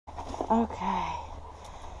Okay.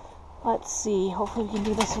 Let's see. Hopefully we can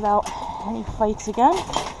do this without any fights again.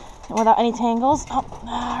 And without any tangles. Oh,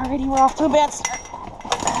 already we're off to a bad start.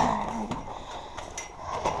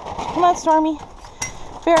 Come on, Stormy.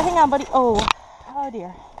 Bear, hang on, buddy. Oh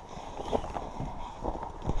dear.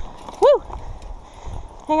 Woo!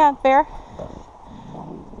 Hang on, Bear.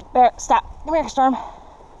 Bear, stop. Come here, Storm.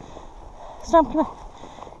 Storm, come here.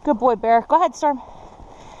 Good boy, Bear. Go ahead, Storm.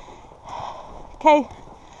 Okay.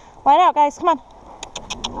 Line out, guys. Come on.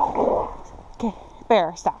 Okay,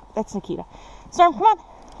 Bear, stop. That's NIkkita. Storm, come on.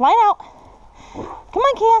 Line out. Come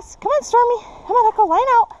on, Khaos. Come on, Stormy. Come on, Echo. Line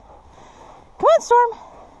out. Come on, Storm.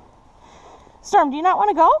 Storm, do you not want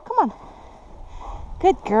to go? Come on.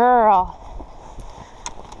 Good girl.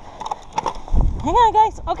 Hang on,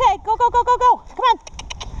 guys. Okay, go, go, go, go, go. Come on.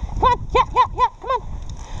 Come on. Yeah. Come on.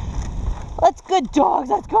 Let's good dogs.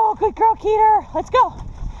 Let's go. Good girl, Keeter. Let's go.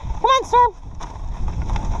 Come on, Storm.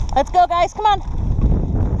 Let's go, guys. Come on.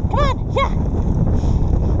 Come on. Yeah.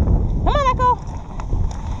 Come on, Echo.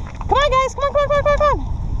 Come on, guys. Come on.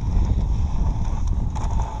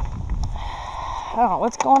 I don't know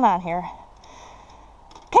what's going on here.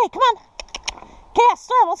 Okay, come on. Khaos,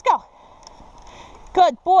 Storm, let's go.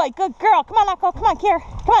 Good boy, good girl. Come on, Echo. Come on, Kier.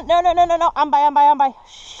 Come on. No. I'm by.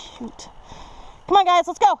 Shoot. Come on, guys.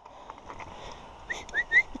 Let's go.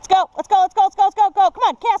 Let's go. Come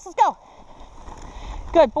on, Khaos, let's go.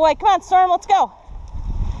 Good boy. Come on, Storm. Let's go.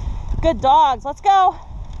 Good dogs. Let's go.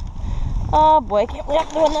 Oh, boy. I can't believe I'm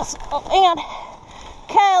doing this. Oh, hang on.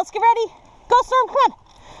 Okay, let's get ready. Go, Storm. Come on.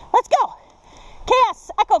 Let's go. Khaos,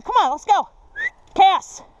 Echo, come on. Let's go.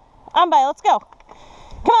 Khaos, let's go.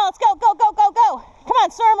 Come on, let's go. Go. Come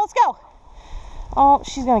on, Storm, let's go. Oh,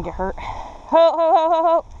 she's going to get hurt.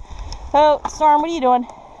 Ho. Storm, what are you doing?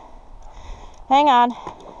 Hang on.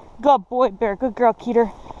 Good boy, Bear. Good girl,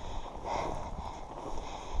 Keeter.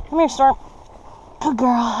 Come here, Storm. Good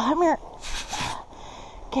girl. Come here.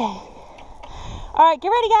 Okay. All right, get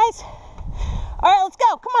ready, guys. All right, let's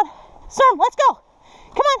go. Come on. Storm, let's go.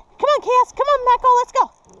 Come on, Khaos. Come on, Echo, let's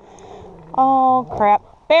go. Oh, crap.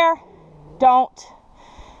 Bear, don't.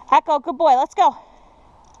 Echo, good boy. Let's go.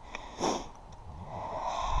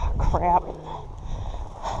 Crap.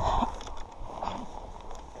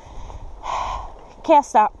 Khaos,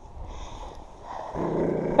 stop.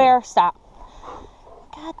 Bear, stop.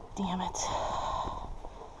 God damn it.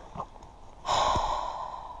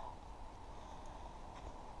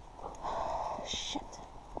 Shit.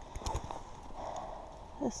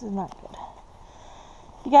 This is not good.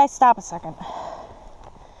 You guys stop a second.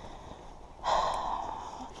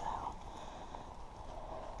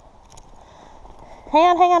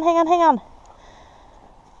 Hang on.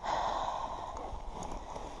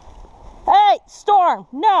 Hey, Storm,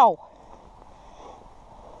 no.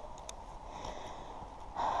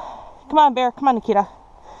 Come on, Bear. Come on, NIkkita.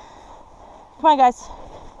 Come on, guys.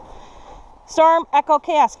 Storm, Echo,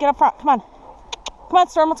 Khaos, get up front. Come on. Come on,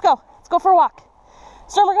 Storm, let's go. Let's go for a walk.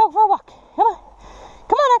 Storm, we're going for a walk. Come on.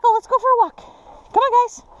 Come on, Echo, let's go for a walk. Come on,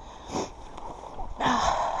 guys.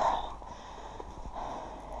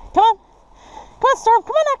 Come on. Come on, Storm.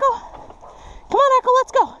 Come on, Echo. Come on, Echo,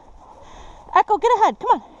 let's go. Echo, get ahead.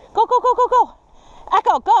 Come on. Go.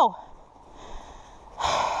 Echo, go.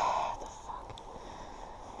 What the fuck?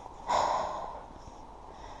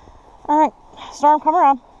 All right. Storm, come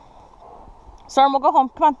around. Storm, we'll go home.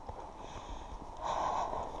 Come on.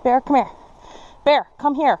 Bear, come here. Bear,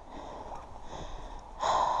 come here.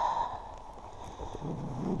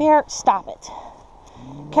 Bear, stop it.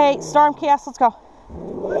 Okay, Storm, Khaos, let's go.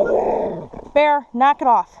 Bear, knock it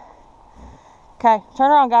off. Okay, turn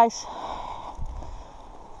around, guys.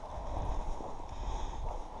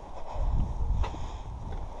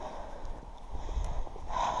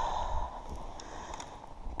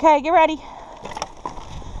 Okay, get ready.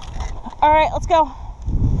 All right, let's go.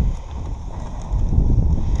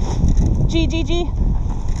 G.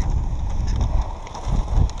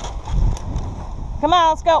 Come on,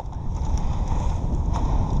 let's go.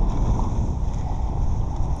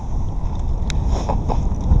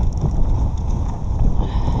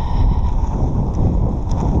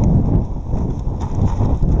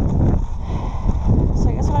 So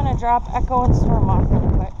I guess I'm gonna drop Echo and Storm off really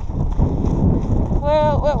quick.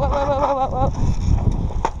 Whoa.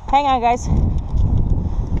 Hang on, guys.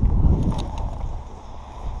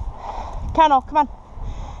 Kennel, come on.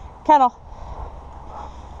 Kennel.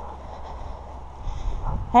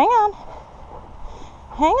 Hang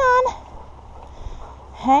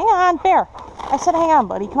on, Bear. I said hang on,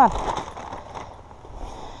 buddy. Come on.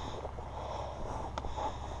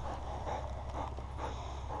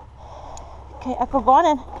 Okay, Echo, go on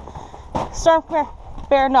in. Storm, come here.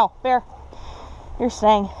 Bear, no. Bear, you're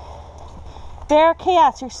staying. Bear,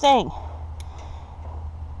 Chaos, you're staying.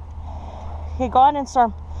 Okay, go on in,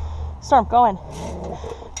 Storm. Storm, go in.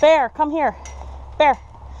 Bear, come here. Bear,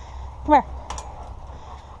 come here.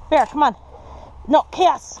 Bear, come on. No,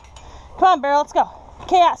 Chaos. Come on, Bear, let's go.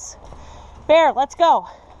 Chaos. Bear, let's go.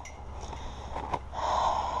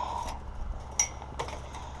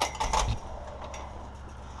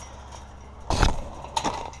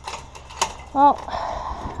 Well,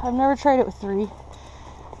 I've never tried it with 3.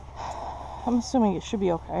 I'm assuming it should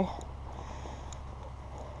be okay.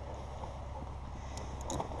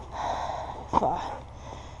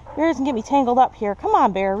 Bear doesn't get me tangled up here. Come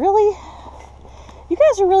on, Bear, really? You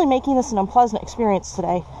guys are really making this an unpleasant experience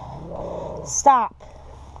today. Stop.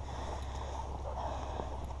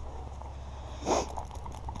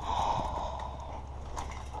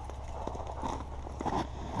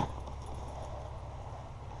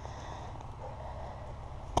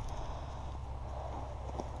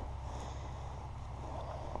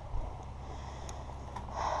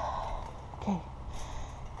 Okay.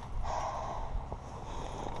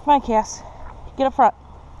 Come on, Cass. Get up front.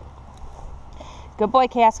 Good boy,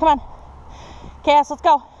 Cass. Come on. Cass, let's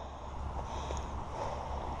go.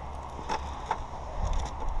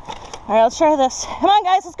 Alright, let's try this. Come on,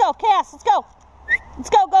 guys. Let's go. Cass, let's go. Let's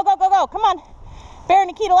go, go, go, go, go. Come on. Bear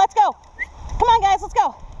and NIkkita, let's go. Come on, guys. Let's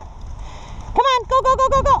go. Come on. Go, go, go,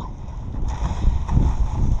 go, go.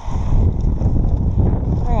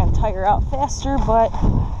 We're going to tire out faster, but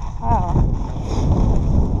I don't know.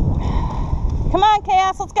 Come on,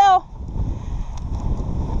 Chaos, let's go.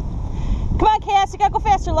 Come on, Chaos, you gotta go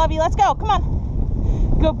faster, lovey. Let's go, come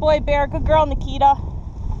on. Good boy, Bear. Good girl, NIkkita.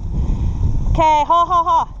 Okay, ha, ha,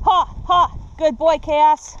 ha, ha, ha. Good boy,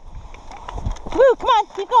 Chaos. Woo, come on,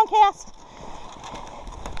 keep going, Chaos.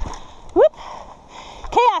 Whoop.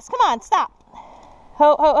 Chaos, come on, stop.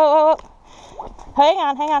 Ho, ho, ho, ho, ho. Hang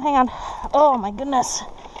on, hang on, hang on. Oh, my goodness.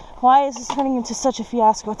 Why is this turning into such a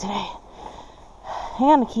fiasco today? Hang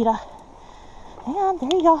on, NIkkita. Hang on, there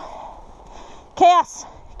you go. Chaos,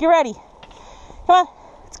 get ready. Come on,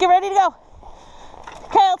 let's get ready to go.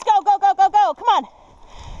 Okay, let's go, go, go, go, go. Come on.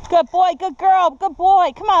 Good boy, good girl, good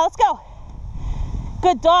boy. Come on, let's go.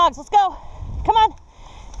 Good dogs, let's go. Come on.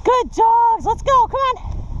 Good dogs, let's go. Come on.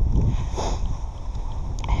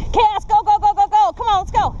 Chaos, go, go, go, go, go. Come on,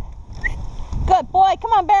 let's go. Good boy,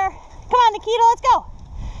 come on, Bear. Come on, NIkkita, let's go.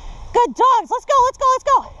 Good dogs, let's go, let's go, let's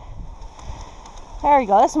go. There you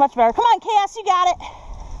go, this is much better. Come on, Chaos, you got it.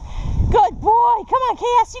 Good boy. Come on,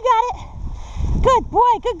 Chaos, you got it. Good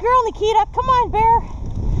boy. Good girl, NIkkita. Come on, Bear.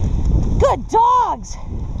 Good dogs.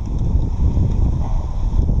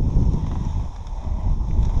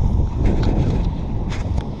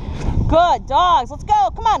 Good dogs. Let's go.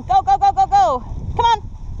 Come on. Go, go, go, go, go. Come on.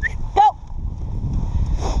 Go.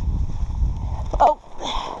 Oh.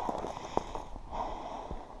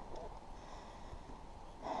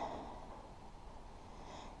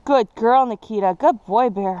 Good girl, NIkkita. Good boy,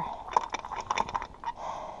 Bear.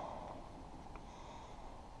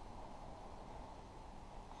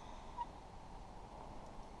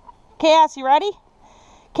 Chaos, you ready?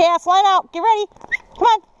 Chaos, line out. Get ready. Come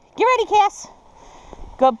on. Get ready, Chaos.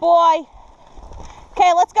 Good boy.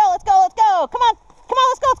 Okay, let's go, let's go, let's go. Come on. Come on,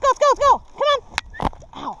 let's go, let's go, let's go, let's go. Come on.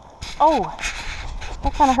 Ow. Oh,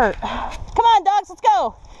 that kind of hurt. Come on, dogs, let's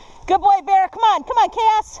go. Good boy, Bear. Come on. Come on,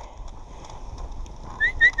 Chaos.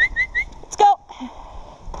 Let's go.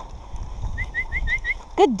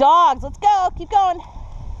 Good dogs. Let's go. Keep going.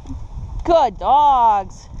 Good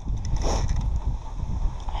dogs.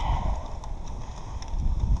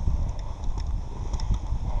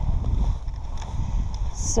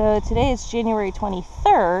 So today is January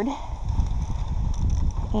 23rd,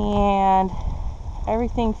 and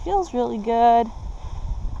everything feels really good,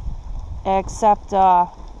 except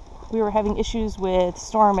we were having issues with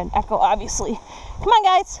Storm and Echo, obviously. Come on,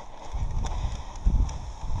 guys.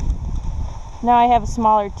 Now I have a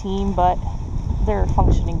smaller team, but they're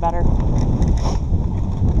functioning better.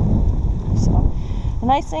 So the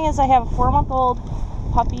nice thing is I have a 4-month-old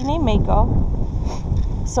puppy named Mako.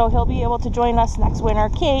 So he'll be able to join us next winter.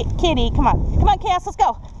 Kitty, come on. Come on, Cass, let's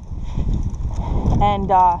go. And,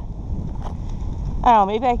 I don't know,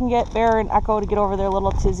 maybe I can get Bear and Echo to get over their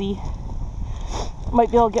little tizzy.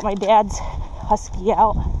 Might be able to get my dad's husky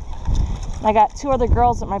out. And I got 2 other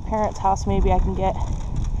girls at my parents' house maybe I can get.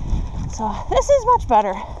 So this is much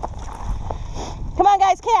better. Come on,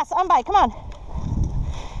 guys, Cass, on by, come on.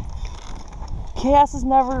 Cass has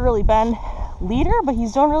never really been leader, but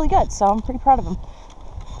he's doing really good, so I'm pretty proud of him.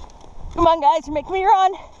 Come on, guys, you're making me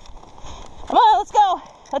run. Come on, let's go.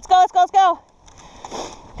 Let's go, let's go, let's go.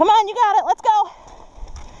 Come on, you got it, let's go.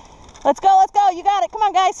 Let's go, let's go. You got it. Come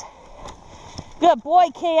on, guys. Good boy,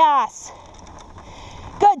 Khaos.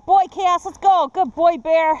 Good boy, Khaos. Let's go. Good boy,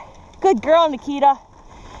 Bear. Good girl, NIkkita.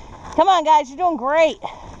 Come on, guys. You're doing great.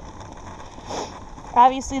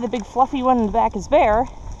 Obviously, the big fluffy one in the back is Bear,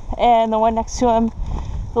 and the one next to him,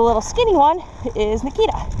 the little skinny one, is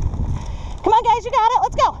NIkkita. Come on, guys. You got it.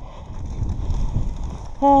 Let's go.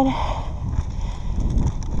 And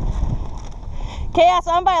Khaos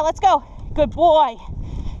on by. Let's go. Good boy.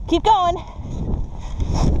 Keep going.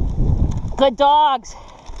 Good dogs.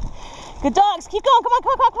 Good dogs. Keep going. Come on,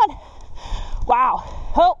 come on, come on, come on. Wow.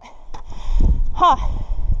 Oh. Huh.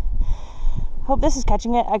 Hope this is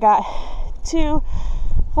catching it. I got 2,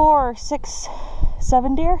 4, 6,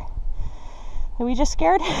 7 deer. Are we just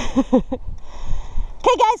scared? Okay,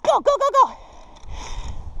 guys. Go, go, go, go.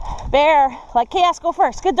 Bear. Let Khaos go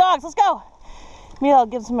first. Good dogs. Let's go. Maybe I'll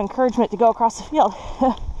give some encouragement to go across the field.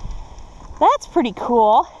 That's pretty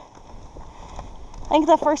cool. I think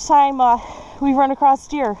the first time we've run across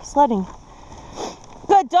deer sledding.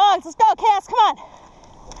 Good dogs. Let's go, Khaos. Come on.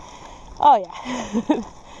 Oh, yeah.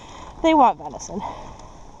 They want venison.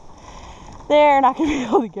 They're not going to be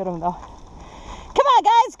able to get them, though. Come on,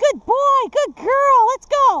 guys. Good boy. Good girl. Let's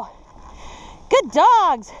go. Good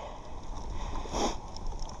dogs.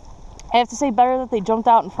 I have to say, better that they jumped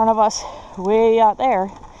out in front of us way out there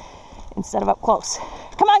instead of up close.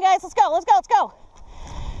 Come on, guys. Let's go. Let's go. Let's go.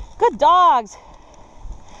 Good dogs.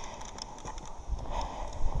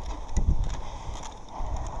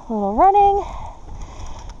 A little running.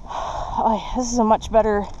 Oh, yeah, this is a much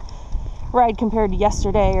better ride compared to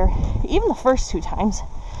yesterday or even the first 2 times.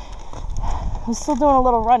 I'm still doing a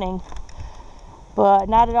little running, but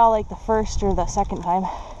not at all like the first or the second time.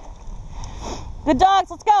 Good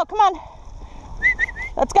dogs, let's go, come on.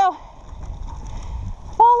 Let's go.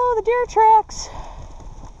 Follow the deer tracks.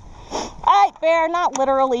 All right, Bear, not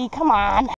literally, come on.